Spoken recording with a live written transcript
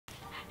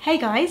Hey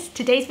guys,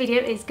 today's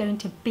video is going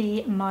to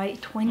be my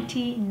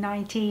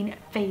 2019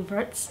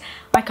 favourites.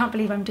 I can't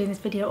believe I'm doing this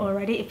video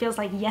already. It feels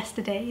like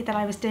yesterday that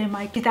I was doing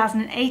my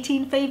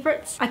 2018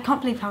 favourites. I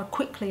can't believe how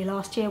quickly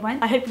last year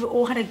went. I hope you've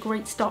all had a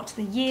great start to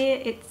the year.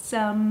 It's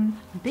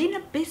been a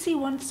busy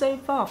one so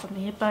far for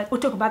me, but we'll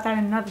talk about that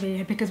in another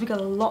video because we've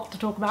got a lot to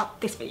talk about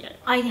this video.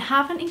 I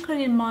haven't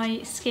included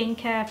my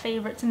skincare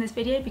favourites in this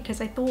video because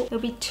I thought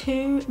there'll be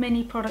too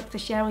many products to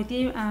share with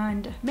you,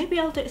 and maybe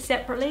I'll do it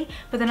separately.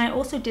 But then I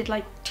also did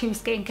like 2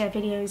 skincare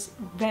videos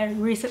very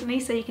recently,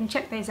 so you can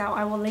check those out.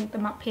 I will link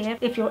them up here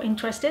if you're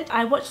interested.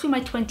 I watched through my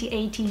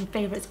 2018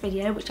 favourites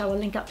video, which I will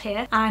link up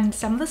here, and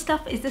some of the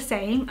stuff is the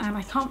same, and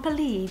I can't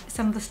believe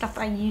some of the stuff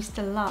that I used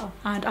to love,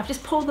 and I've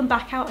just pulled them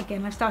back out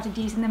again. I've started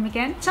using them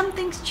again. Some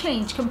things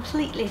changed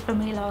completely for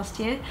me last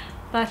year,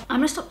 but I'm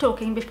gonna stop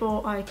talking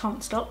before I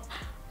can't stop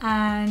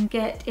and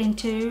get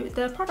into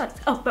the products.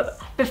 Oh, but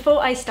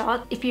before I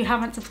start, if you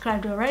haven't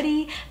subscribed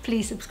already,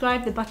 please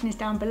subscribe. The button is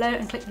down below,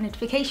 and click the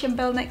notification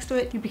bell next to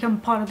it. You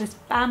become part of this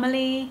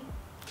family.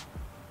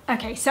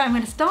 Okay, so I'm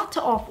going to start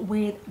off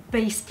with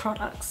base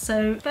products.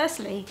 So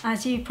firstly,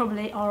 as you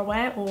probably are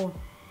aware, or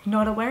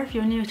not aware if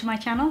you're new to my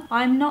channel,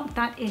 I'm not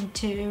that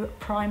into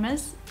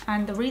primers,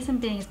 and the reason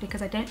being is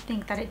because I don't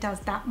think that it does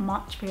that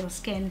much for your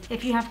skin.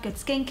 If you have good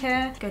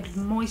skincare, good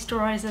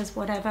moisturizers,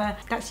 whatever,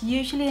 that's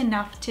usually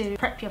enough to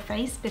prep your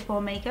face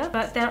before makeup.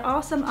 But there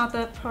are some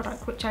other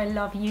products which I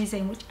love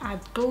using, which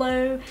add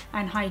glow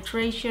and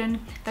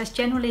hydration. That's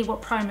generally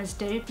what primers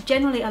do.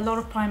 Generally, a lot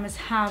of primers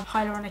have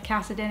hyaluronic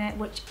acid in it,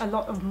 which a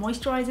lot of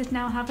moisturizers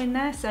now have in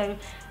there, so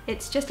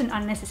it's just an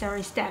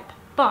unnecessary step.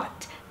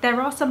 But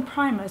there are some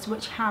primers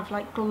which have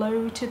like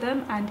glow to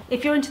them, and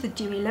if you're into the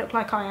dewy look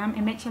like I am,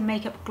 it makes your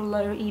makeup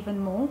glow even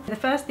more. The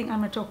first thing I'm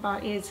going to talk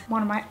about is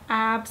one of my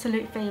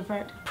absolute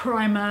favorite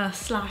primer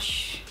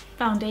slash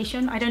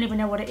foundation. I don't even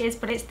know what it is,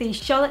 but it's the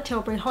Charlotte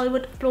Tilbury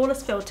Hollywood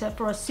Flawless Filter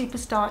for a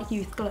Superstar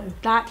Youth Glow.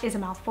 That is a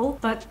mouthful,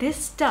 but this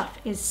stuff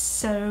is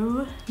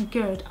so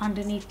good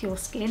underneath your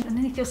skin.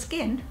 Underneath your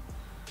skin?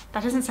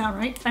 That doesn't sound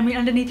right. I mean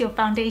underneath your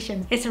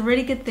foundation. It's a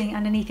really good thing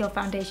underneath your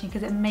foundation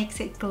because it makes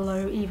it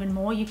glow even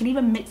more. You can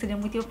even mix it in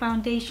with your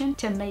foundation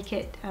to make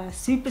it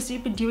super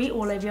dewy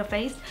all over your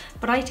face,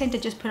 but I tend to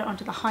just put it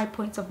onto the high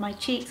points of my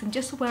cheeks and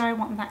just where I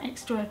want that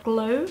extra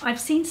glow. I've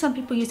seen some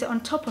people use it on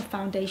top of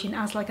foundation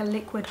as like a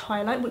liquid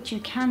highlight, which you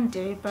can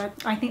do, but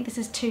I think this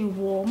is too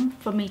warm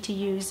for me to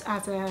use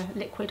as a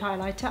liquid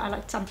highlighter. I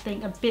like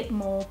something a bit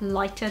more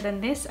lighter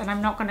than this, and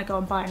I'm not going to go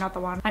and buy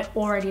another one. I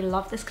already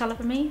love this colour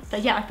for me.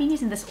 But yeah, I've been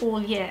using this all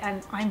year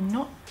and I'm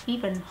not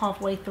even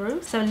halfway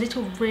through, so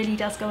little really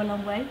does go a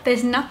long way.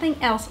 There's nothing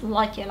else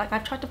like it. Like,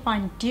 I've tried to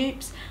find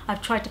dupes,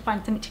 I've tried to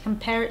find something to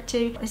compare it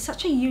to. It's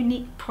such a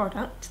unique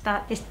product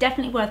that it's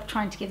definitely worth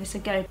trying to give this a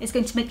go. It's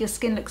going to make your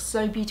skin look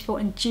so beautiful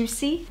and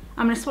juicy.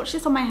 I'm going to swatch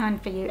this on my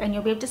hand for you and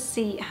you'll be able to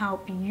see how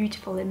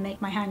beautiful it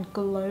makes my hand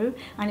glow,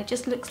 and it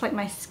just looks like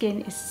my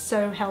skin is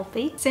so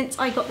healthy. Since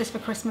I got this for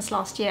Christmas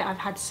last year, I've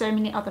had so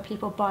many other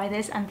people buy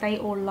this and they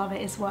all love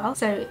it as well.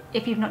 So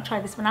if you've not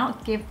tried this one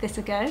out, give this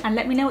a go and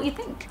let me know what you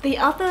think. The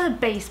other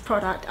base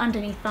product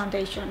underneath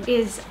foundation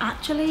is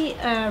actually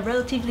a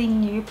relatively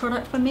new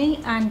product for me,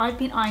 and I've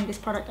been eyeing this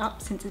product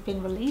up since it's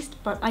been released,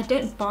 but I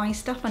don't buy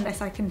stuff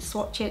unless I can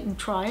swatch it and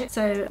try it.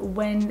 So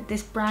when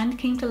this brand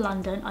came to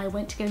London, I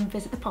went to go and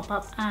visit the pop-up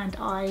and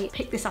I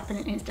picked this up in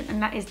an instant, and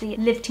that is the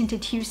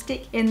Livetinted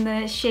Huestick in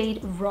the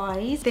shade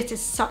Rise. This is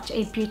such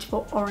a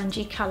beautiful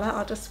orangey colour.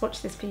 I'll just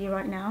swatch this for you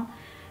right now.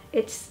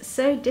 It's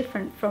so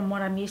different from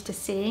what I'm used to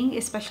seeing,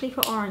 especially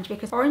for orange,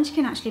 because orange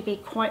can actually be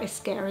quite a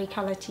scary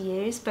colour to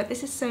use, but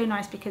this is so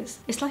nice because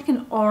it's like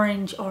an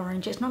orange.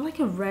 It's not like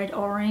a red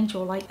orange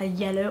or like a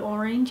yellow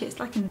orange. It's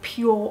like a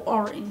pure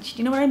orange. Do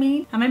you know what I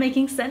mean? Am I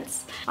making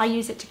sense? I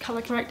use it to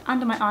colour correct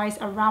under my eyes,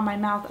 around my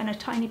mouth, and a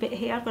tiny bit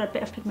here. I've got a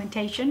bit of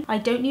pigmentation. I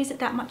don't use it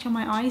that much on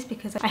my eyes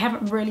because I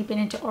haven't really been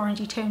into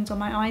orangey tones on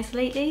my eyes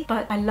lately,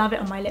 but I love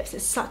it on my lips.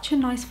 It's such a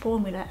nice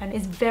formula and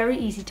it's very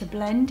easy to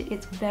blend.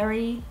 It's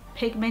very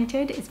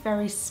pigmented, it's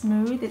very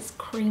smooth, it's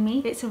creamy.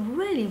 It's a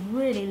really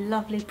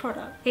lovely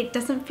product. It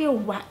doesn't feel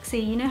waxy.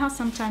 You know how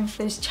sometimes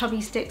those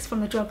chubby sticks from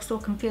the drugstore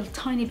can feel a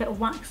tiny bit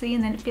waxy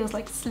and then it feels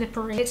like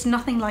slippery? It's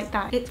nothing like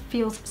that. It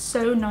feels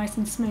so nice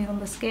and smooth on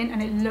the skin,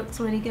 and it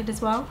looks really good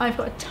as well. I've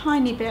got a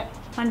tiny bit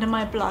under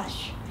my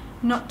blush.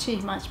 Not too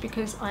much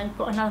because I've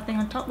got another thing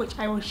on top which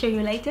I will show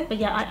you later. But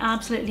yeah, I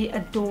absolutely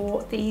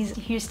adore these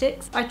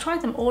Huesticks. I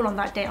tried them all on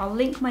that day. I'll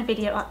link my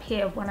video up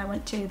here when I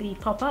went to the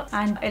pop-up,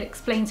 and it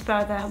explains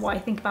further what I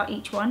think about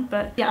each one.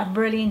 But yeah, I've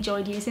really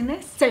enjoyed using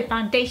this. So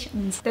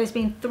foundations. There's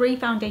been 3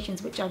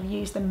 foundations which I've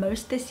used the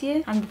most this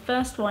year, and the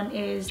first one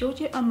is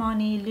Giorgio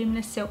Armani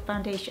Luminous Silk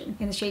Foundation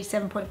in the shade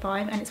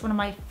 7.5, and it's one of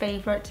my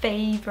favorite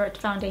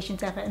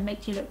foundations ever. It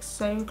makes you look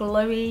so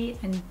glowy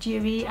and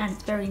dewy, and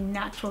it's very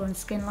natural and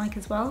skin-like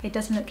as well. It It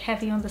doesn't look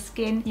heavy on the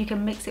skin. You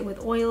can mix it with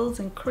oils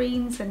and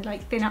creams and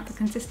like thin out the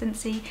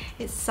consistency.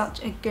 It's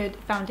such a good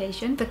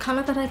foundation. The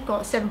color that I've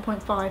got,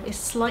 7.5, is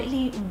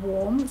slightly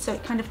warm, so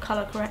it kind of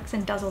color corrects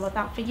and does all of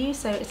that for you.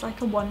 So it's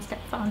like a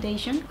one-step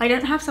foundation. I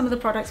don't have some of the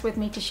products with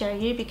me to show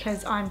you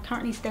because I'm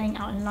currently staying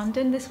out in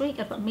London this week.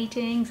 I've got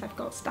meetings, I've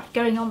got stuff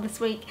going on this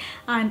week,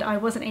 and I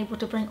wasn't able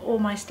to bring all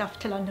my stuff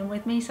to London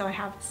with me. So I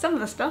have some of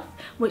the stuff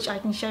which I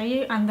can show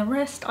you, and the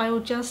rest I will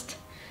just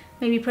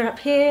maybe put up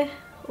here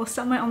or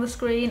somewhere on the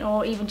screen,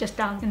 or even just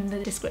down in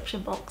the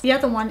description box. The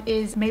other one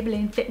is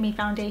Maybelline FitMe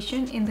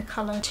Foundation in the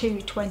color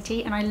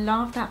 220, and I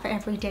love that for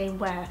everyday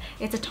wear.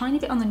 It's a tiny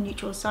bit on the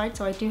neutral side,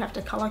 so I do have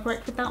to color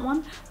correct with that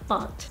one,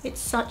 but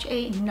it's such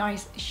a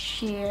nice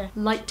sheer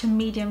light to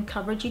medium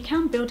coverage. You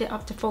can build it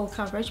up to full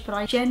coverage, but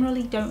I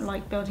generally don't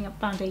like building up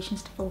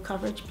foundations to full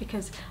coverage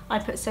because I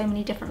put so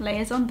many different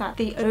layers on that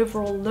the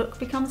overall look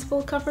becomes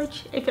full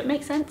coverage, if it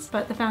makes sense.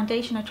 But the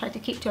foundation I try to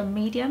keep to a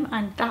medium,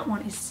 and that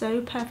one is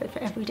so perfect for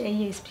everyday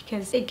use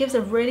because it gives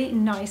a really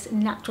nice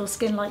natural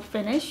skin-like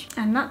finish,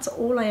 and that's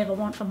all I ever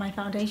want from my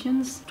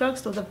foundations.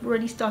 Drugstores have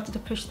really started to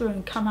push through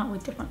and come out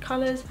with different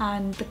colors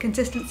and the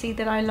consistency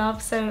that I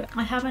love, so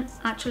I haven't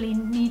actually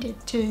needed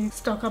to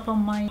stock up on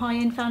my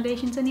high-end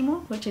foundations anymore,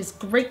 which is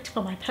great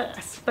for my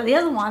purse. But the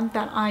other one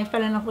that I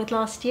fell in love with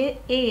last year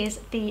is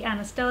the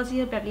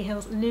Anastasia Beverly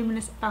Hills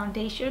Luminous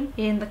Foundation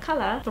in the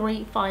color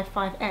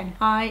 355N.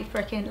 I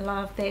freaking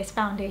love this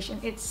foundation.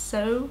 It's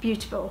so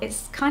beautiful.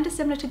 It's kind of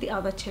similar to the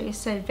other two,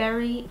 so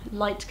very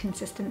light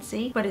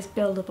consistency, but it's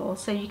buildable,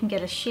 so you can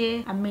get a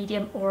sheer, a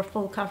medium, or a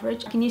full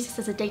coverage. I can use this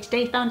as a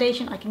day-to-day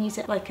foundation. I can use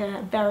it like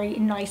a very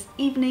nice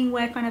evening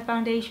wear kind of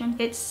foundation.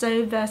 It's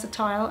so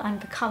versatile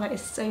and the color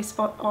is so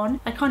spot on.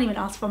 I can't even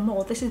ask for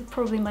more. This is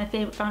probably my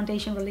favorite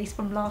foundation release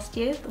from last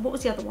year. What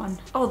was the other one?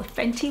 Oh, the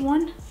Fenty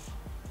one.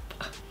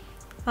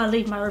 I'll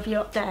leave my review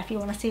up there if you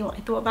want to see what I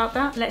thought about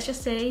that. Let's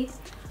just say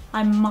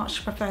I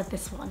much preferred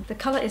this one. The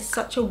colour is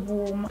such a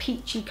warm,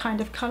 peachy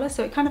kind of colour,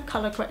 so it kind of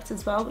colour corrects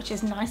as well, which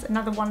is nice.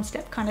 Another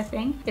one-step kind of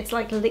thing. It's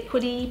like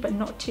liquidy, but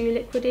not too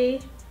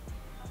liquidy,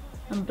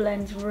 and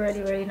blends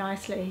really, really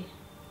nicely.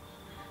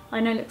 I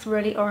know it looks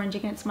really orange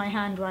against my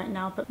hand right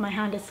now, but my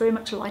hand is so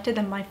much lighter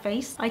than my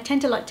face. I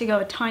tend to like to go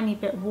a tiny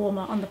bit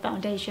warmer on the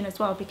foundation as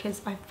well,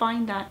 because I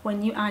find that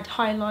when you add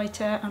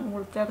highlighter and all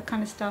of the other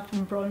kind of stuff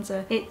and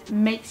bronzer, it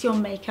makes your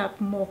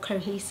makeup more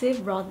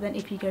cohesive rather than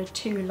if you go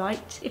too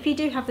light. If you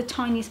do have the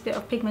tiniest bit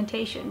of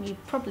pigmentation, you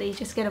probably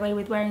just get away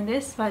with wearing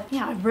this, but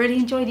yeah, I've really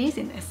enjoyed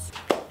using this.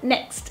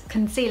 Next,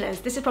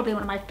 concealers. This is probably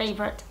one of my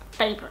favorite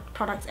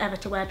products ever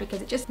to wear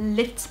because it just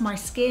lifts my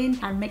skin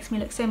and makes me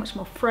look so much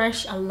more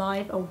fresh,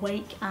 alive,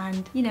 awake,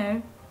 and you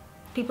know,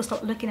 people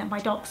stop looking at my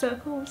dark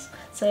circles.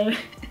 So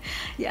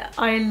yeah,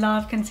 I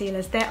love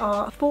concealers. There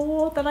are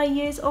 4 that I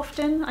use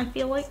often, I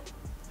feel like.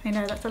 I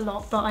know that's a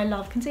lot, but I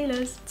love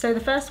concealers. So the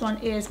first one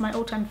is my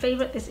all-time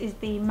favorite. This is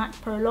the MAC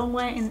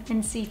Prolongwear in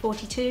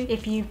NC42.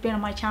 If you've been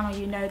on my channel,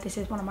 you know this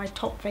is one of my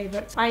top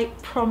favorites. I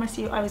promise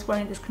you I was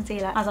wearing this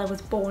concealer as I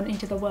was born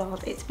into the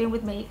world. It's been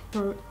with me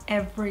through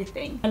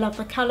everything. I love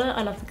the color,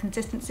 I love the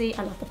consistency,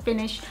 I love the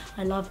finish,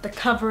 I love the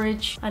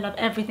coverage, I love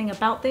everything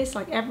about this.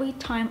 Like every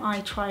time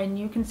I try a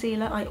new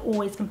concealer, I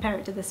always compare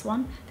it to this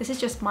one. This is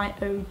just my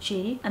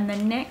OG. And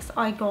then next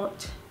I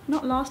got,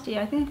 not last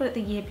year, I think I got it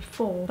the year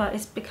before, but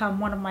it's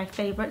become one of my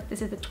favorites.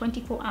 This is the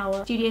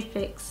 24-hour Studio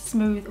Fix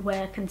Smooth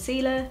Wear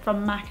Concealer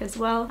from MAC as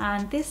well,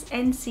 and this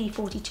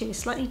NC42 is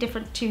slightly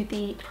different to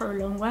the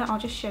Prolongwear. I'll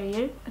just show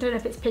you. I don't know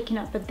if it's picking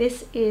up, but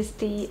this is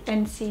the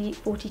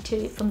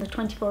NC42 from the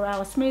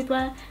 24-hour Smooth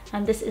Wear,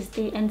 and this is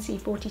the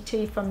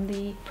NC42 from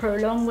the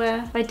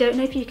Prolongwear. I don't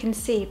know if you can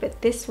see, but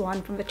this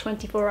one from the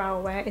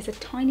 24-hour wear is a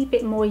tiny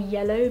bit more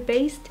yellow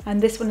based, and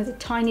this one is a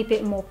tiny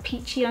bit more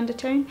peachy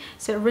undertone,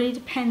 so it really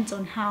depends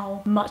on how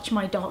much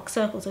my dark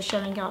circles are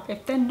showing up.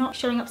 If they're not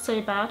showing up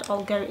so bad,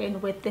 I'll go in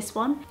with this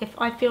one. If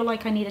I feel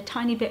like I need a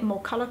tiny bit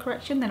more color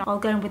correction, then I'll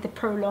go in with the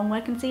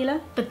Prolongwear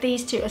concealer. But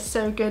these two are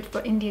so good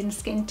for Indian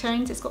skin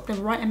tones. It's got the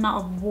right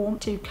amount of warmth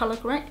to color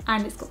correct,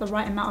 and it's got the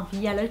right amount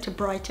of yellow to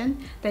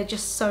brighten. They're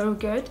just so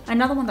good.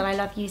 Another one that I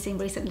love using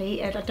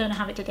recently, and I don't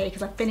have it today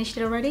because I finished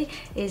it already,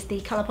 is the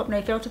Colourpop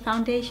No Filter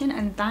foundation,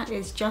 and that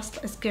is just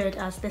as good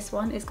as this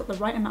one. It's got the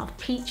right amount of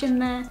peach in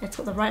there, it's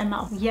got the right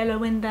amount of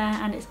yellow in there,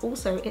 and it's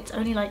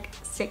only like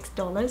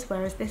 $6,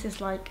 whereas this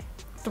is like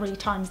 3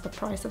 times the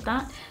price of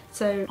that.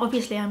 So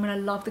obviously I'm gonna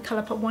love the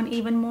Colourpop one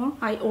even more.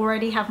 I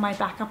already have my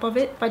backup of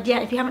it, but yeah,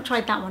 if you haven't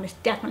tried that one, it's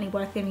definitely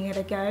worth giving it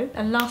a go.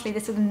 And lastly,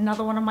 this is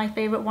another one of my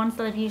favorite ones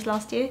that I've used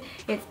last year.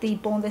 It's the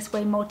Born This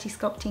Way Multi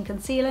Sculpting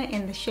Concealer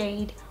in the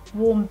shade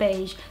Warm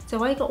Beige.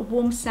 So I got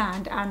Warm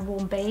Sand and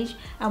Warm Beige,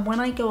 and when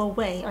I go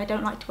away, I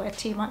don't like to wear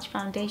too much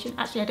foundation.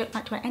 Actually, I don't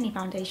like to wear any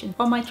foundation.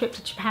 On my trip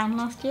to Japan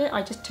last year,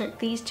 I just took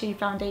these 2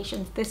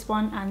 foundations, this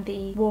one and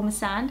the Warm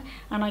Sand,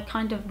 and I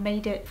kind of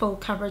made it full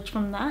coverage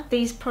from that.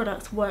 These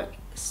products work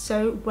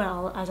so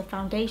well as a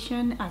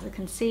foundation, as a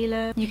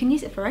concealer. You can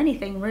use it for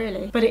anything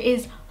really, but it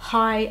is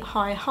high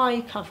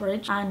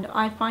coverage, and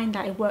I find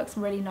that it works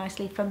really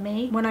nicely for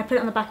me. When I put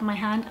it on the back of my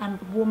hand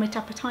and warm it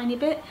up a tiny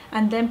bit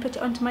and then put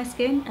it onto my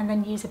skin and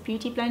then use a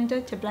beauty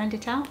blender to blend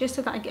it out, just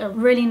so that I get a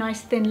really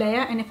nice thin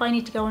layer, and if I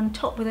need to go on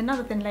top with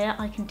another thin layer,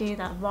 I can do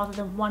that rather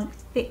than one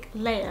thick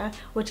layer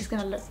which is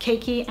going to look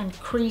cakey and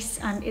crease,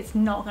 and it's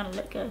not going to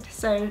look good.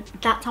 So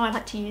that's how I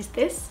like to use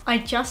this. I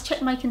just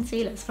checked my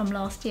concealers from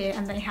last year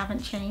and they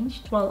haven't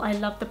changed. Well, I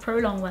love the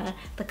Prolongwear,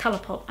 the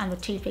Colourpop and the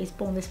Too Faced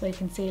Born This Way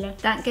concealer.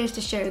 That goes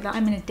to show that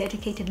I'm in a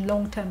dedicated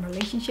long-term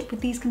relationship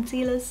with these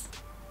concealers.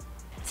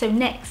 So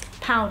next,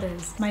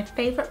 powders. My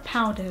favourite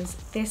powders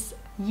this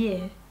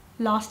year.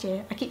 Last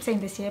year, I keep saying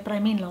this year, but I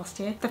mean last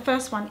year. The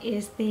first one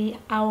is the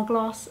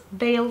Hourglass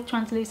Veil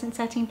Translucent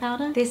Setting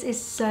Powder. This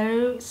is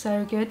so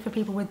good for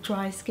people with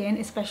dry skin,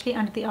 especially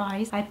under the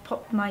eyes. I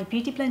pop my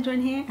beauty blender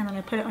in here and then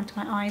I put it onto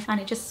my eyes, and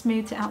it just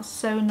smooths it out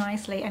so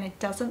nicely, and it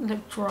doesn't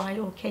look dry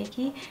or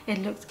cakey. It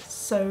looks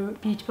so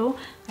beautiful.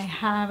 I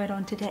have it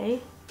on today,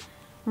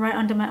 right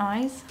under my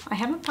eyes. I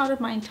haven't powdered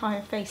my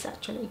entire face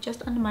actually,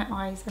 just under my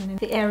eyes and in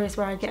the areas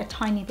where I get a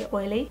tiny bit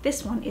oily.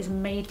 This one is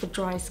made for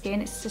dry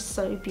skin. It's just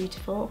so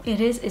beautiful. It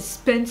is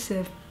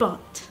expensive,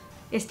 but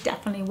it's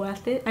definitely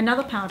worth it.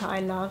 Another powder I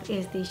love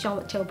is the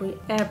Tilbury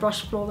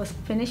Airbrush Flawless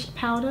Finish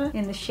powder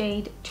in the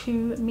shade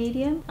 2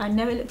 Medium. I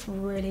know it looks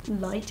really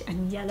light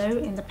and yellow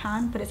in the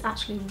pan, but it's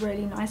actually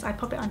really nice. I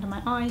pop it under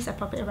my eyes, I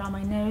pop it around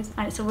my nose,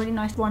 and it's a really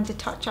nice one to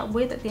touch up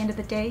with at the end of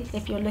the day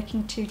if you're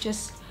looking to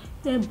just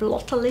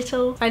blot a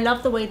little. I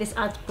love the way this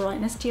adds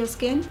brightness to your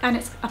skin, and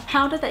it's a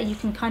powder that you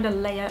can kind of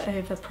layer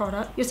over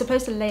product. You're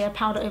supposed to layer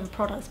powder over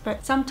products,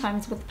 but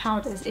sometimes with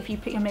powders, if you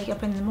put your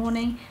makeup in the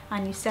morning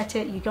and you set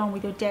it, you go on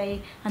with your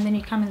day, and then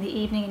you come in the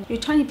evening and you're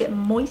a tiny bit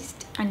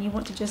moist and you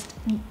want to just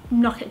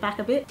knock it back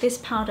a bit, this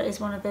powder is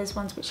one of those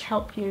ones which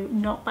help you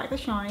knock back the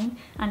shine,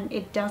 and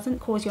it doesn't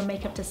cause your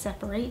makeup to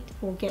separate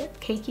or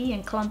get cakey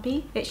and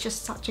clumpy. It's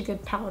just such a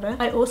good powder.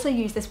 I also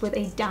use this with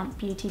a damp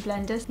beauty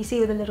blender. You see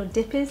where the little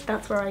dip is?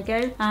 That's where I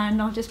go,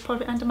 and I'll just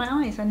pop it under my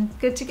eyes and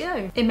good to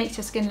go. It makes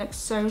your skin look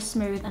so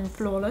smooth and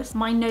flawless.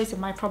 My nose is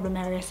my problem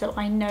area, so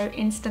I know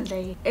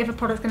instantly if a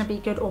product's going to be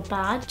good or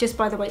bad just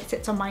by the way it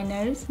sits on my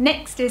nose.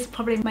 Next is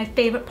probably my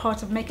favorite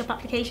part of makeup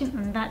application,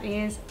 and that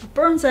is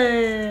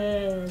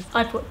bronzers.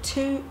 I've got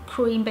 2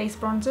 cream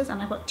based bronzers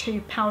and I've got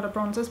 2 powder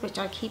bronzers, which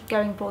I keep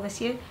going for this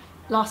year.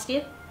 Last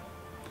year,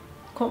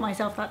 caught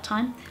myself that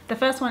time. The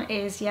first one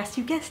is, yes,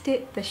 you guessed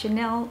it, the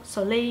Chanel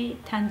Soleil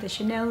Tan de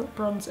Chanel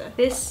bronzer.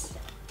 This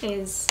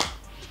is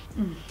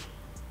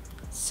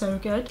so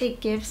good. It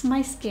gives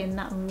my skin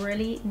that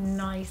really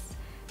nice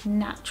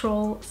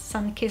natural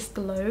sun-kissed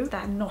glow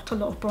that not a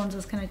lot of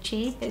bronzers can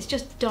achieve. It's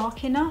just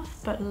dark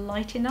enough but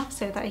light enough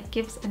so that it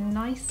gives a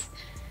nice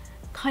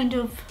kind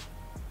of,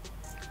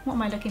 what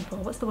am I looking for?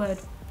 What's the word?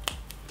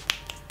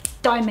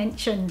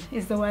 Dimension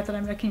is the word that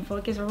I'm looking for.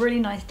 It gives a really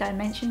nice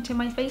dimension to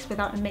my face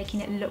without making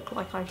it look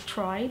like I've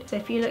tried. So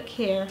if you look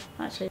here,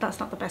 actually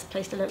that's not the best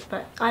place to look,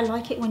 but I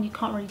like it when you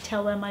can't really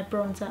tell where my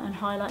bronzer and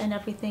highlight and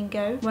everything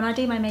go. When I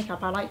do my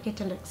makeup, I like it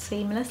to look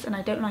seamless, and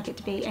I don't like it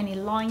to be any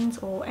lines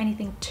or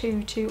anything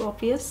too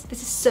obvious.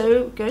 This is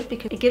so good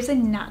because it gives a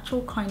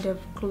natural kind of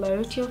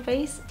glow to your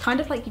face, kind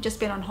of like you've just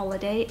been on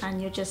holiday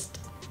and you're just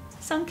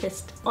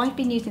sun-kissed. I've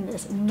been using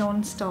this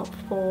non-stop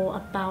for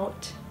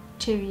about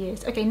 2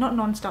 years. Okay, not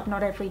non-stop,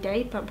 not every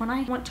day, but when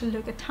I want to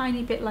look a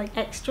tiny bit like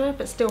extra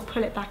but still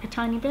pull it back a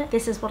tiny bit,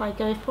 this is what I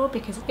go for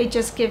because it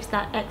just gives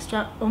that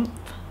extra oomph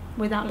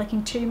without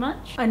looking too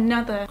much.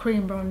 Another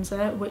cream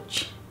bronzer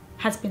which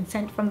has been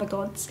sent from the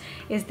gods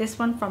is this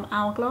one from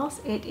Hourglass.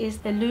 It is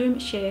the Lume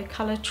Sheer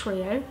Colour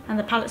Trio, and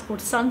the palette's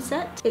called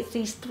Sunset. It's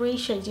these 3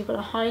 shades. You've got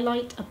a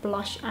highlight, a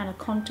blush and a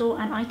contour,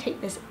 and I take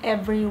this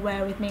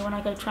everywhere with me when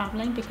I go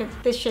traveling because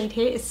this shade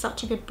here is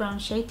such a good brown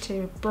shade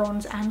to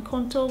bronze and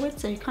contour with,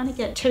 so you kind of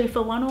get 2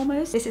 for 1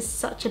 almost. This is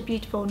such a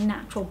beautiful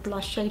natural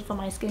blush shade for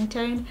my skin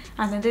tone,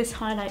 and then this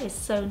highlight is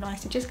so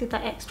nice. It just gives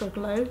that extra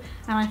glow,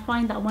 and I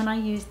find that when I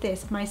use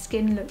this, my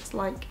skin looks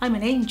like I'm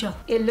an angel.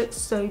 It looks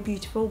so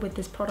beautiful with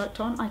this product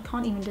on. I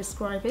can't even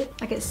describe it.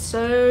 I get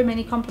so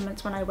many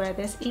compliments when I wear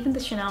this. Even the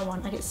Chanel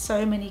one, I get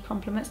so many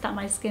compliments that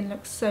my skin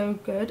looks so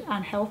good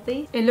and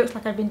healthy. It looks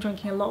like I've been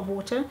drinking a lot of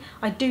water.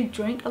 I do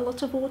drink a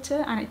lot of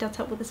water and it does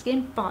help with the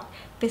skin, but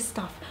this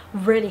stuff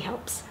really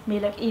helps me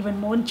look even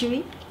more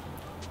dewy.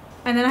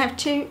 And then I have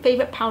 2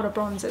 favourite powder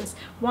bronzers.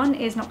 One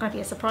is not going to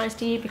be a surprise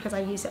to you because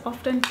I use it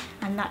often,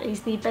 and that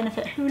is the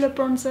Benefit Hoola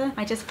bronzer.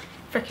 I just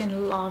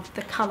freaking love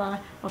the colour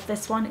of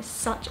this one. It's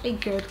such a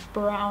good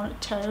brown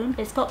tone.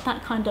 It's got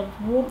that kind of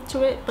warmth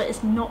to it, but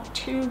it's not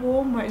too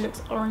warm where it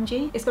looks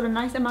orangey. It's got a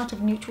nice amount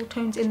of neutral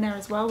tones in there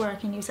as well where I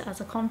can use it as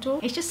a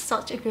contour. It's just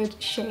such a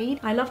good shade.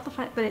 I love the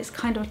fact that it's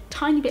kind of a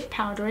tiny bit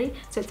powdery,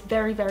 so it's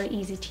very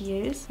easy to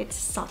use. It's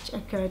such a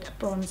good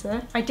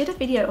bronzer. I did a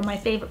video on my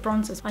favourite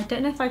bronzers. I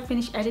don't know if I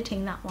finished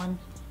editing that one,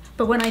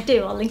 But when I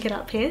do, I'll link it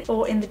up here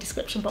or in the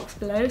description box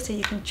below so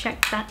you can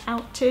check that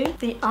out too.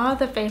 The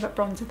other favourite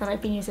bronzer that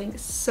I've been using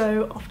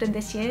so often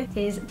this year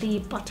is the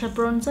Butter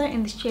Bronzer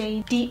in the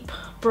shade Deep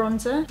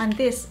Bronzer. And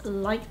this,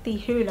 like the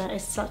Hoola,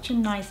 is such a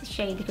nice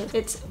shade because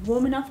it's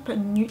warm enough but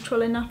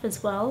neutral enough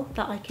as well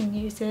that I can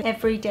use it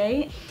every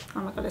day.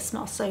 Oh my god, it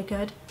smells so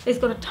good. It's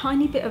got a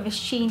tiny bit of a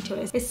sheen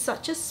to it. It's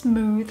such a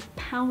smooth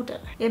powder.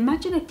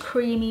 Imagine a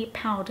creamy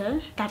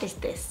powder. That is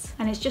this.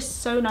 And it's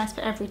just so nice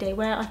for everyday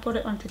wear. I put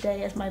it on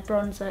today as my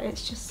bronzer.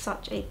 It's just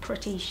such a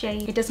pretty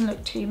shade. It doesn't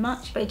look too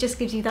much, but it just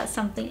gives you that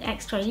something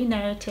extra, you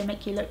know, to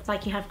make you look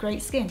like you have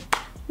great skin.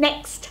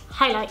 Next,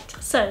 highlight.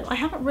 So I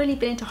haven't really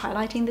been into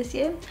highlighting this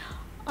year.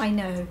 I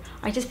know,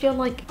 I just feel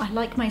like I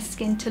like my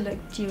skin to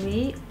look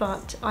dewy,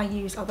 but I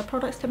use other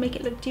products to make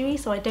it look dewy,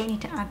 so I don't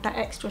need to add that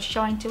extra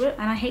shine to it.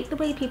 And I hate the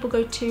way people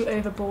go too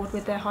overboard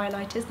with their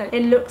highlighters, that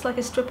it looks like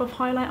a strip of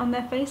highlight on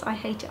their face. I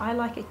hate it. I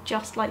like it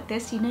just like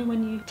this, you know,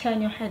 when you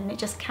turn your head and it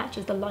just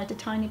catches the light a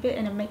tiny bit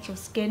and it makes your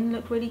skin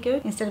look really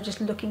good instead of just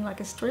looking like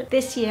a strip.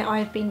 This year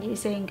I've been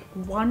using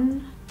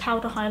one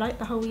powder highlight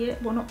the whole year.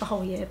 Well, not the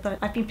whole year, but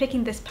I've been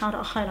picking this powder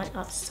highlight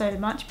up so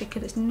much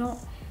because it's not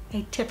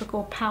a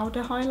typical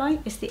powder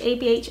highlight. It's the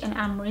ABH and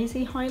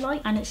Amrezy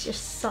highlight, and it's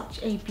just such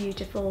a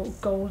beautiful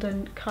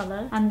golden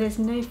colour, and there's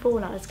no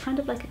fallout. It's kind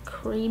of like a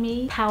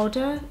creamy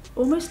powder,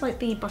 almost like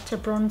the Butter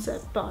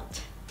Bronzer,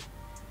 but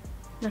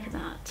look at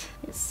that.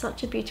 It's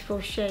such a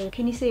beautiful shade.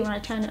 Can you see when I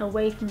turn it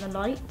away from the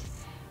light,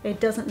 it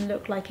doesn't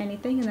look like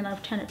anything, and then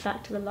I've turned it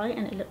back to the light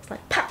and it looks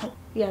like pow!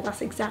 Yeah,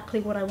 that's exactly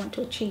what I want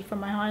to achieve from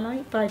my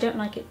highlight, but I don't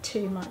like it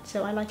too much,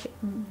 so I like it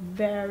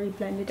very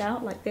blended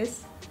out like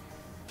this.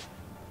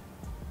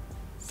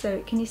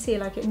 So can you see,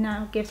 like, it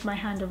now gives my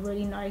hand a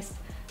really nice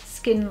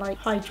skin-like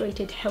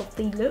hydrated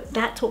healthy look.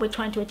 That's what we're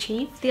trying to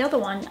achieve. The other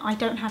one, I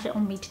don't have it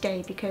on me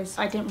today because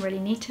I didn't really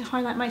need to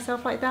highlight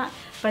myself like that,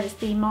 but it's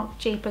the Marc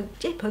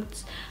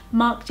Jacobs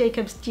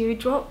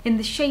Dewdrop in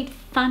the shade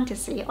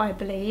Fantasy, I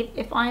believe.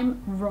 If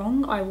I'm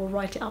wrong, I will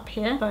write it up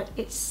here, but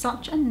it's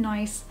such a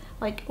nice,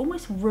 like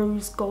almost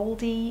rose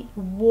goldy,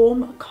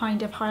 warm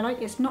kind of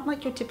highlight. It's not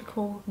like your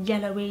typical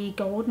yellowy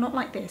gold, not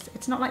like this.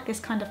 It's not like this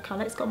kind of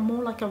color. It's got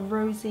more like a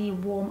rosy,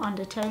 warm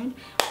undertone,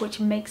 which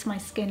makes my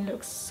skin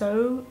look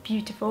so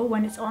beautiful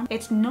when it's on.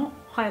 It's not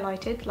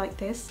highlighted like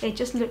this. It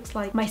just looks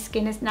like my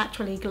skin is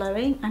naturally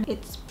glowing and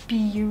it's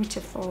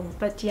beautiful.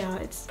 But yeah,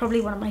 it's probably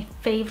one of my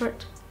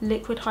favorite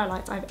liquid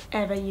highlights I've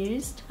ever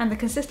used, and the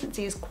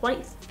consistency is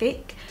quite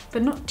thick,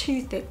 but not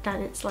too thick that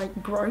it's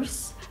like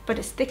gross, but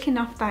it's thick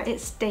enough that it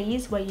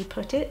stays where you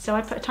put it. So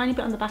I put a tiny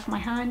bit on the back of my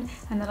hand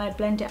and then I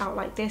blend it out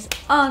like this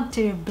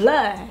onto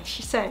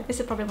blush. So this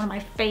is probably one of my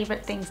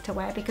favorite things to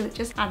wear because it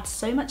just adds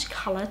so much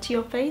color to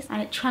your face,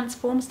 and it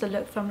transforms the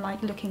look from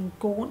like looking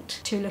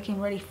gaunt to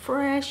looking really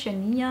fresh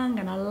and young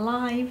and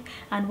alive.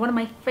 And one of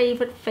my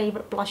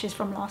favorite blushes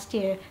from last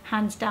year,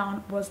 hands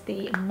down, was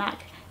the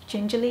MAC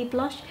Gingerly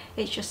blush.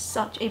 It's just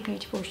such a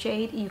beautiful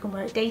shade. You can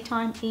wear it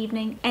daytime,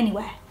 evening,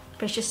 anywhere,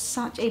 but it's just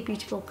such a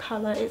beautiful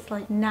color. It's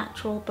like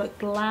natural but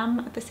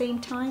glam at the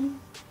same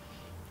time.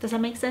 Does that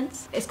make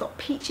sense? It's got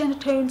peach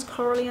undertones,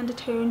 corally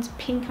undertones,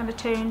 pink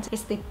undertones.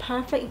 It's the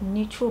perfect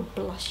neutral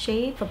blush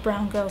shade for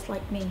brown girls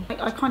like me.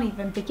 I can't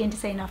even begin to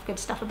say enough good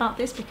stuff about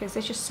this because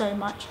there's just so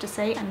much to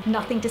say and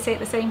nothing to say at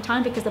the same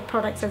time because the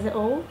product says it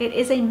all. It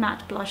is a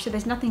matte blush, so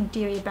there's nothing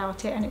dewy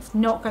about it, and it's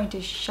not going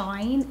to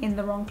shine in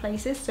the wrong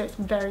places, so it's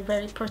very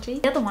pretty.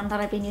 The other one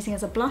that I've been using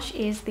as a blush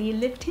is the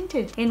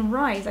Livetinted in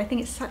Rise. I think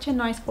it's such a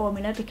nice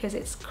formula because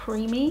it's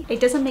creamy. It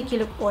doesn't make you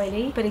look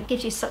oily, but it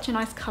gives you such a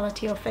nice color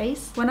to your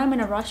face. When I'm in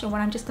a rush and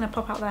when I'm just going to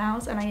pop out the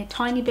house and I need a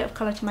tiny bit of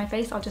colour to my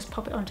face, I'll just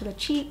pop it onto the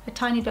cheek, a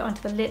tiny bit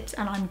onto the lips,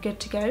 and I'm good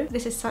to go.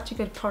 This is such a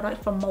good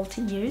product for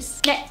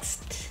multi-use.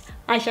 Next,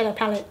 eyeshadow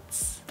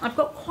palettes. I've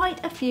got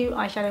quite a few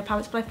eyeshadow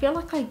palettes, but I feel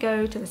like I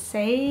go to the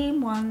same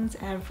ones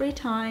every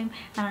time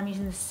and I'm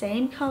using the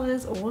same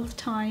colours all the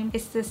time.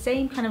 It's the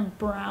same kind of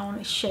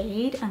brown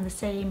shade and the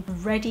same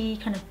reddy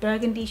kind of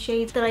burgundy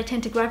shades that I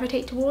tend to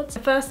gravitate towards. The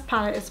first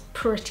palette is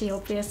pretty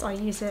obvious. I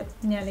use it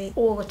nearly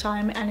all the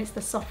time, and it's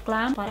the Soft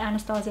Glam by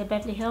Anastasia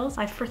Beverly Hills.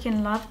 I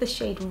freaking love the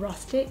shade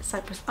Rustic,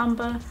 Cypress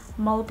Umber,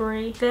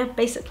 Mulberry. They're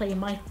basically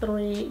my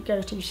three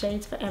go-to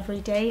shades for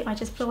every day. I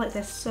just feel like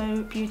they're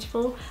so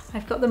beautiful.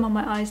 I've got them on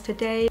my eyes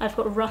today. I've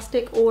got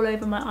Rustic all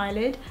over my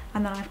eyelid,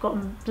 and then I've got a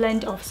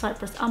blend of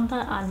Cypress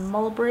Umber and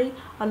Mulberry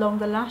along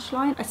the lash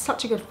line. It's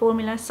such a good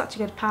formula, such a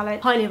good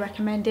palette. Highly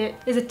recommend it.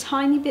 It's a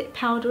tiny bit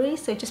powdery,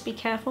 so just be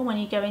careful when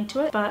you go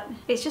into it, but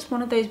it's just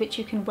one of those which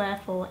you can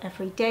wear for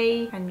every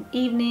day and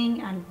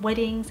evening and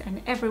weddings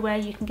and everywhere.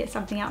 You can get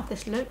something out of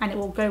this look and it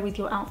will go with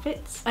your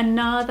outfits.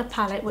 Another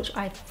palette which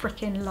I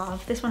freaking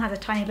love. This one has a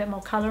tiny bit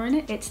more colour in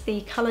it. It's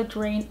the Colour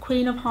Drain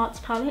Queen of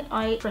Hearts palette.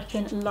 I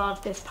freaking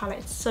love this palette.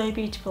 It's so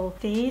beautiful.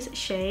 These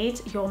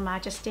shades, Your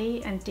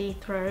Majesty and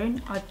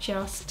Dethrone, are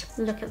just,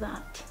 look at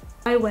that.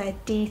 I wear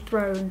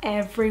Dethrone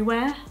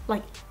everywhere,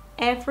 like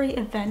every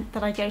event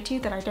that I go to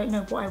that I don't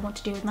know what I want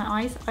to do with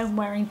my eyes, I'm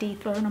wearing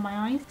Dethrone on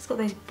my eyes. It's got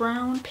those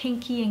brown,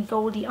 pinky and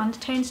goldy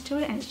undertones to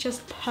it, and it's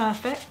just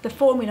perfect. The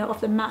formula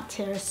of the matte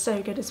here is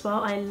so good as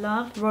well. I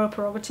love Royal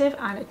Prerogative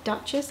and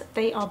Duchess.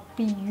 They are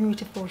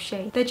beautiful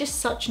shades. They're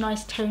just such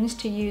nice tones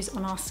to use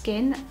on our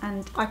skin,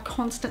 and I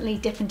constantly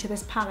dip into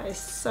this palette. It's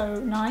so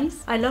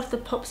nice. I love the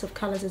pops of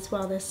colours as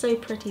well. They're so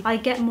pretty. I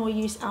get more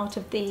use out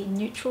of the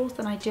neutrals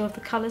than I do of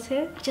the colours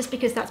here, just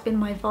because that's been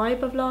my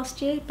vibe of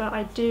last year, but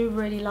I do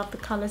really love the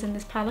colours in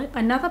this palette.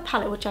 Another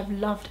palette which I've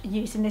loved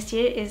using this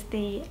year is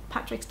the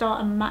Patrick Star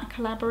and MAC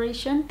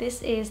collaboration.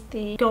 This is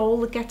the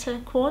Goal Getter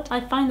Quad. I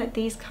find that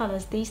these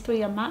colours, these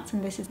three are mattes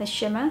and this is the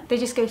shimmer. They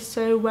just go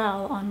so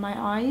well on my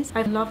eyes.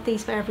 I love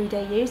these for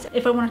everyday use.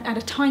 If I want to add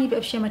a tiny bit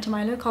of shimmer to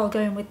my look, I'll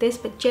go in with this,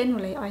 but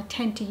generally I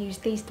tend to use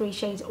these three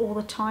shades all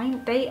the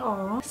time. They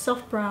are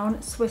Soft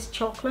Brown, Swiss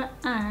Chocolate,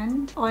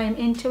 and I am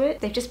into it.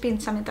 They've just been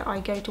something that I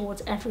go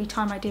towards every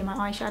time I do my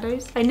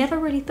eyeshadows. I never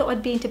really thought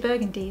I'd be into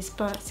burgundies,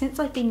 but since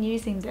I've been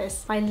using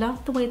this, I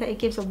love the way that it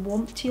gives a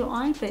warmth to your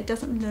eye, but it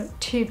doesn't look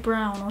too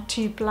brown or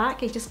too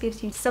black. It just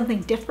gives you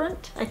something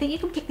different. I think you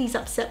can pick these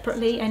up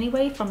separately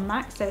anyway from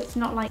MAC, so it's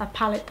not like a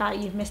palette that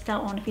you've missed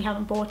out on if you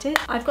haven't bought it.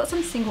 I've got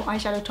some single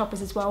eyeshadow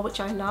toppers as well, which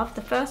I love.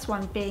 The first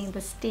one being the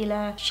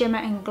Stila Shimmer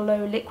and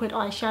Glow Liquid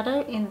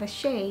Eyeshadow in the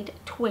shade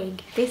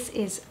Twig. This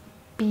is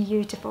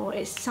beautiful.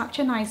 It's such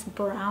a nice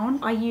brown.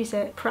 I use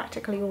it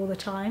practically all the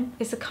time.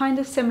 It's a kind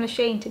of similar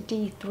shade to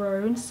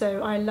Dethrone,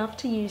 so I love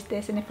to use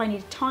this, and if I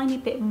need a tiny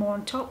bit more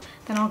on top,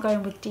 then I'll go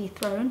in with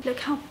Dethrone. Look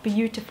how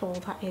beautiful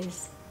that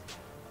is.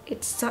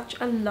 It's such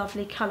a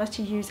lovely colour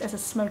to use as a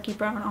smoky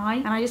brown eye,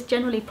 and I just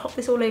generally pop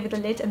this all over the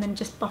lid and then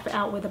just buff it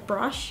out with a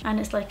brush, and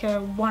it's like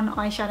a one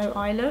eyeshadow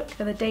eye look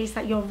for the days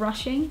that you're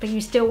rushing but you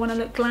still want to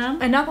look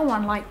glam. Another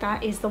one like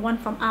that is the one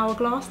from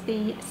Hourglass,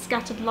 the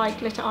Scattered Light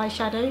Glitter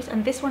Eyeshadows,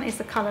 and this one is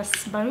the colour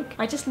Smoke.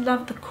 I just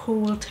love the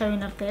cool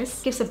tone of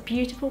this. It gives a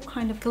beautiful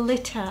kind of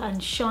glitter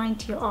and shine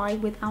to your eye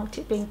without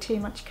it being too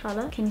much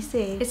colour. Can you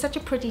see? It's such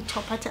a pretty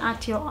topper to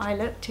add to your eye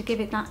look to give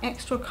it that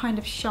extra kind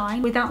of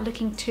shine without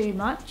looking too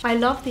much. I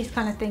love these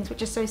kind of things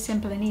which are so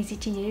simple and easy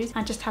to use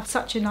and just have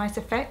such a nice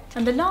effect.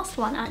 And the last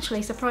one,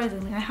 actually,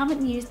 surprisingly, I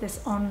haven't used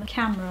this on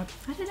camera.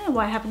 I don't know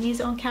why I haven't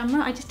used it on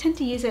camera. I just tend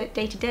to use it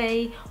day to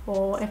day,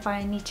 or if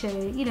I need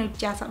to, you know,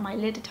 jazz up my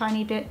lid a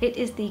tiny bit. It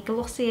is the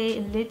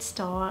Glossier Lid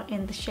Star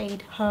in the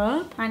shade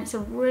Herb, and it's a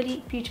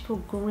really beautiful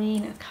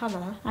green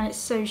colour, and it's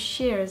so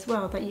sheer as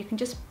well that you can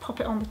just pop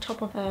it on the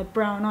top of a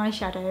brown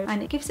eyeshadow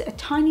and it gives it a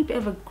tiny bit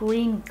of a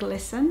green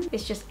glisten.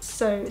 It's just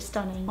so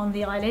stunning on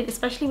the eyelid,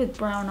 especially with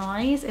brown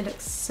eyes. It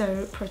looks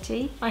so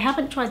pretty. I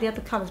haven't tried the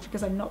other colours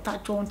because I'm not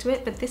that drawn to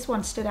it, but this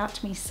one stood out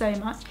to me so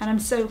much and I'm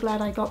so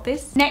glad I got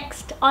this.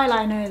 Next,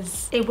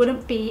 eyeliners. It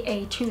wouldn't be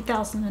a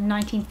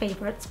 2019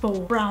 favourites for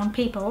brown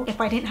people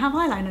if I didn't have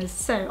eyeliners.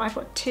 So I've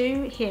got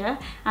two here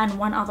and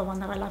one other one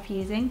that I love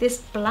using. This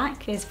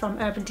black is from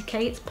Urban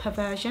Decay. It's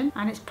Perversion,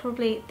 and it's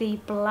probably the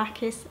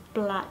blackest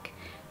black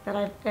that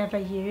I've ever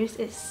used.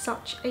 It's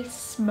such a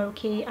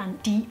smoky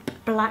and deep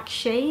black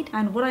shade,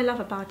 and what I love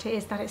about it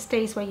is that it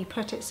stays where you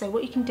put it. So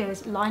what you can do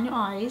is line your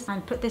eyes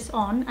and put this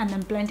on and then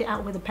blend it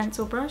out with a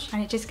pencil brush,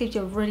 and it just gives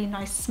you a really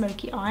nice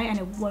smoky eye and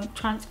it won't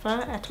transfer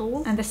at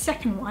all. And the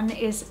second one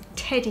is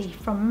Teddy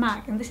from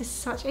MAC, and this is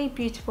such a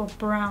beautiful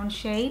brown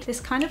shade. This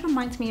kind of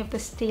reminds me of the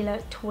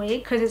Stila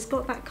Twig because it's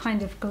got that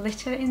kind of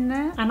glitter in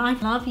there, and I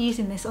love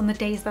using this on the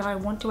days that I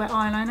want to wear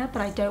eyeliner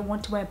but I don't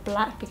want to wear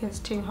black because it's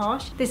too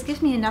harsh. This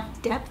gives me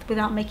enough depth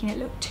without making it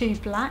look too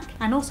black,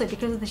 and also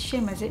because of the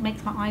shimmers it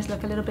makes my eyes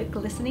look a little bit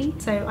glistening,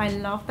 so I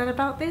love that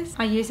about this.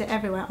 I use it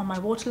everywhere, on my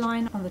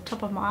waterline, on the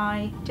top of my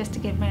eye, just to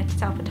give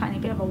myself a tiny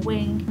bit of a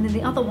wing. And then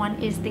the other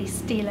one is the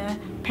Stila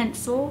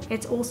Pencil.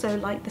 It's also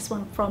like this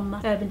one from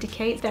Urban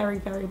Decay. It's very,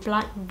 very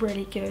black,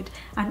 really good,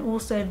 and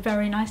also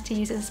very nice to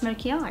use as a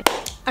smoky eye.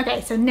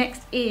 Okay, so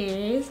next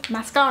is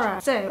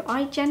mascara. So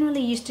I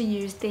generally used to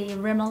use the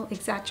Rimmel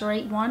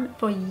Exaggerate one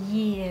for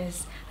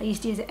years. I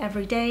used to use it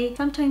every day,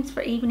 sometimes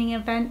for evening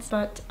events,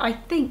 but I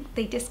think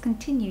they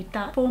discontinued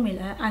that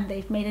formula and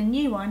they've made a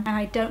new one, and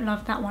I don't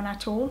love that one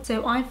at all.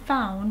 So I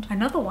found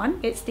another one.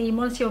 It's the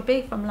Monsieur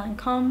Big from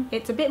Lancome.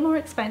 It's a bit more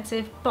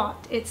expensive,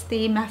 but it's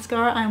the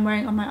mascara I'm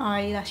wearing on my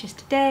eyelashes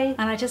today,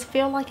 and I just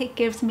feel like it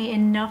gives me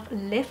enough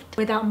lift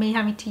without me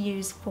having to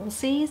use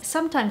falsies.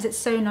 Sometimes it's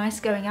so nice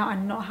going out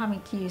and not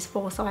having to use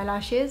false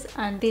eyelashes,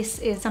 and this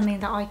is something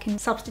that I can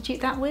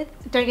substitute that with.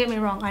 Don't get me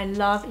wrong, I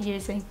love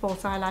using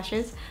false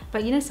eyelashes,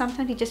 but you know,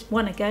 sometimes you just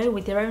want to go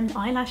with your own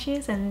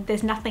eyelashes and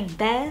there's nothing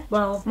there.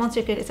 Well,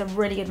 Monsieur Good is a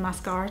really good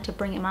mascara to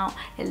bring them out.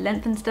 It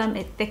lengthens them,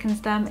 it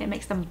thickens them, it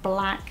makes them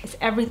black. It's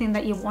everything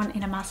that you want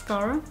in a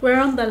mascara. We're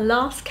on the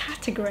last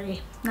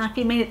category. Now, if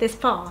you made it this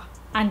far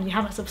and you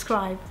haven't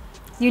subscribed,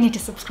 you need to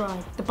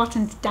subscribe. The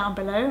button's down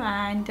below,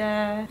 and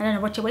I don't know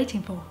what you're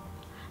waiting for.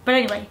 But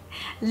anyway,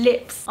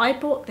 lips. I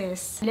bought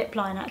this lip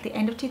liner at the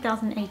end of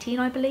 2018,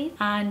 I believe,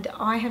 and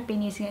I have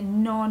been using it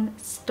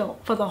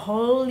non-stop for the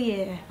whole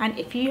year. And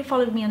if you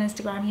followed me on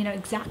Instagram, you know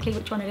exactly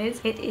which one it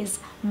is. It is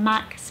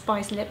MAC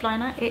Spice Lip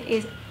Liner. It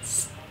is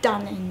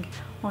stunning.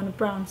 on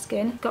brown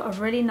skin. Got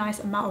a really nice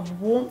amount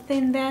of warmth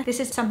in there. This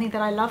is something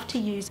that I love to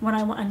use when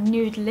I want a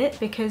nude lip,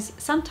 because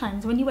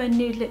sometimes when you wear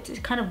nude lips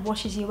it kind of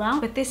washes you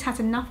out, but this has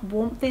enough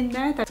warmth in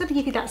there that's going to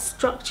give you that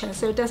structure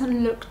so it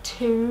doesn't look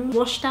too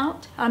washed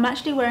out. I'm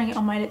actually wearing it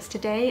on my lips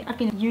today. I've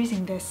been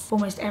using this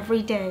almost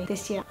every day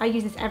this year. I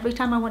use this every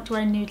time I want to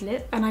wear a nude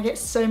lip, and I get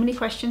so many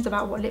questions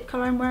about what lip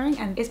color I'm wearing,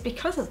 and it's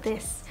because of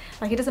this.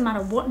 Like, it doesn't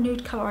matter what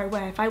nude color I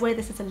wear. If I wear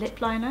this as a lip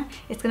liner,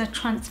 it's going to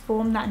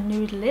transform that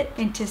nude lip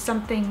into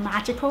something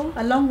magical.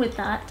 Along with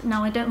that,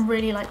 now I don't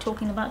really like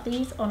talking about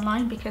these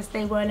online because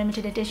they were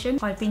limited edition.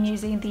 I've been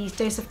using these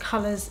Dose of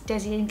Colors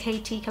Desi and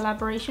KT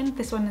collaboration.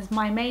 This one is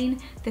My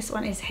Main, this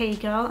one is Hey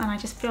Girl, and I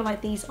just feel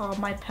like these are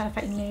my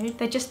perfect nude.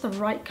 They're just the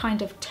right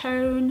kind of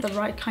tone, the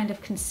right kind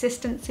of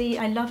consistency.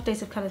 I love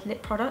Dose of Colors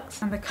lip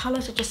products, and the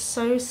colors are just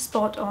so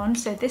spot on.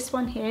 So this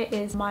one here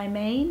is My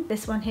Main,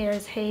 this one here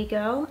is Hey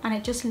Girl, and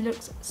it just looks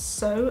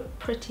so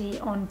pretty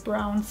on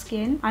brown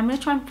skin. I'm going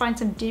to try and find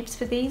some dupes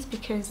for these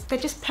because they're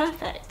just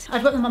perfect.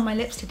 I've got them on my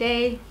lips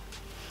today.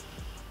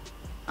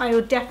 I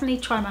will definitely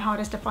try my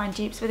hardest to find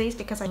dupes for these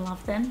because I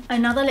love them.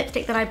 Another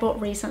lipstick that I bought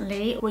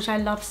recently, which I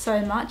love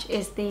so much,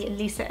 is the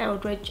Lisa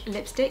Eldridge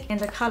lipstick in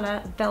the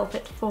colour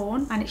Velvet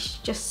Fawn, and it's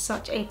just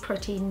such a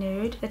pretty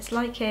nude. It's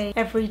like a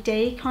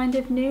everyday kind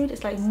of nude.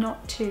 It's like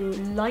not too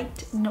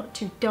light, not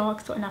too dark.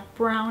 It's got enough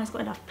brown, it's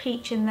got enough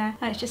peach in there,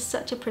 and it's just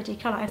such a pretty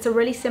colour. It's a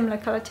really similar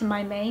colour to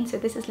My Main. So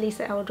this is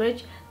Lisa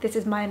Eldridge, this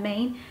is My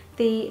Main.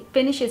 The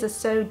finishes are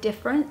so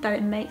different that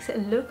it makes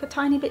it look a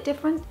tiny bit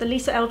different. The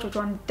Lisa Eldridge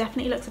one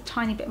definitely looks a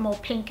tiny bit more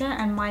pinker,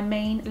 and My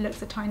Main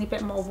looks a tiny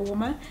bit more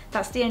warmer.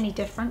 That's the only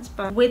difference,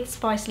 but with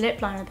Spice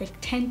lip liner they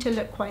tend to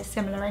look quite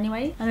similar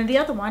anyway. And then the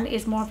other one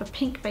is more of a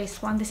pink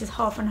based one. This is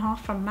Half and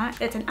Half from MAC.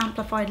 It's an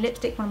amplified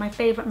lipstick, one of my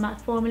favourite MAC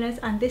formulas,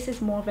 and this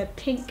is more of a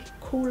pink,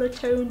 cooler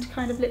toned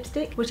kind of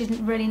lipstick, which is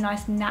a really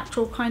nice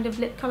natural kind of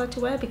lip colour to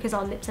wear because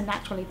our lips are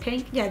naturally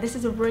pink. Yeah, this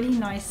is a really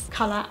nice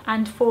colour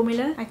and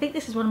formula. I think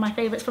this is one of my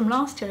favourites from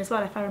last year as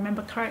well, if I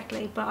remember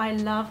correctly, but I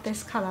love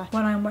this colour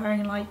when I'm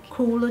wearing like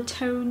cooler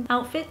tone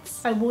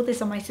outfits. I wore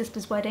this on my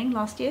sister's wedding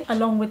last year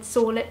along with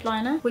Soar lip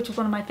liner, which was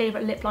one of my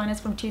favourite lip liners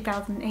from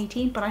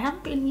 2018, but I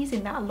haven't been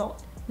using that a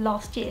lot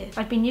last year.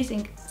 I've been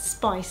using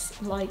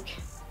Spice like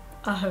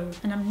a hoe,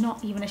 and I'm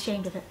not even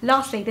ashamed of it.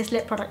 Lastly, this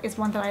lip product is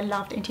one that I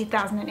loved in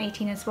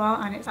 2018 as well,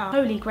 and it's a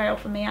holy grail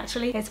for me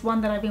actually. It's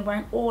one that I've been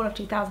wearing all of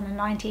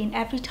 2019.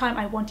 Every time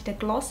I wanted a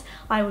gloss,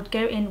 I would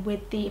go in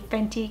with the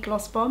Fenty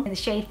Gloss Bomb in the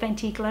shade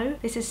Fenty Glow.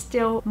 This is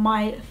still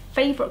my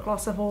favourite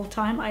gloss of all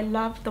time. I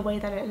love the way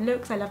that it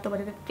looks, I love the way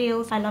that it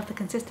feels, I love the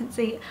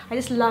consistency, I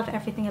just love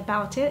everything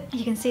about it.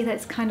 You can see that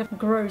it's kind of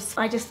gross.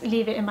 I just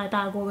leave it in my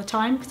bag all the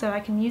time so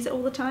I can use it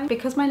all the time.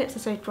 Because my lips are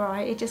so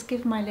dry, it just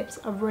gives my lips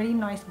a really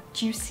nice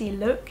juicy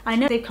look. I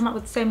know they've come up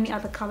with so many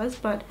other colours,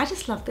 but I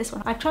just love this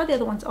one. I've tried the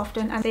other ones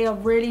often and they are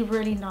really,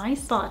 really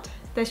nice, but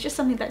there's just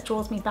something that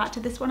draws me back to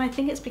this one. I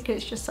think it's because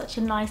it's just such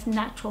a nice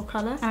natural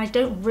colour and I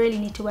don't really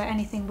need to wear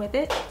anything with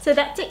it. So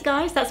that's it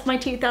guys, that's my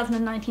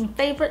 2019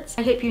 favourites.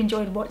 I hope you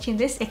enjoyed watching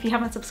this. If you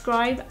haven't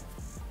subscribed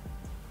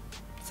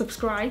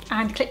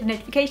and click the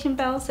notification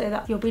bell so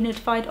that you'll be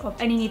notified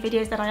of any new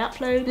videos that I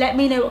upload. Let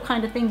me know what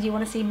kind of things you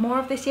want to see more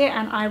of this year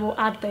and I will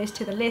add those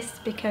to the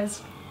list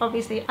because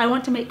obviously I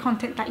want to make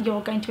content that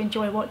you're going to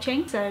enjoy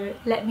watching. So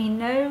let me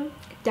know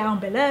down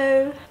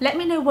below. Let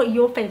me know what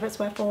your favourites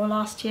were for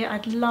last year.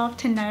 I'd love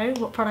to know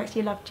what products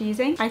you loved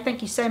using. I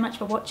thank you so much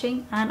for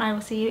watching and I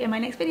will see you in my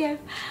next video.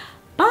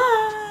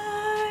 Bye!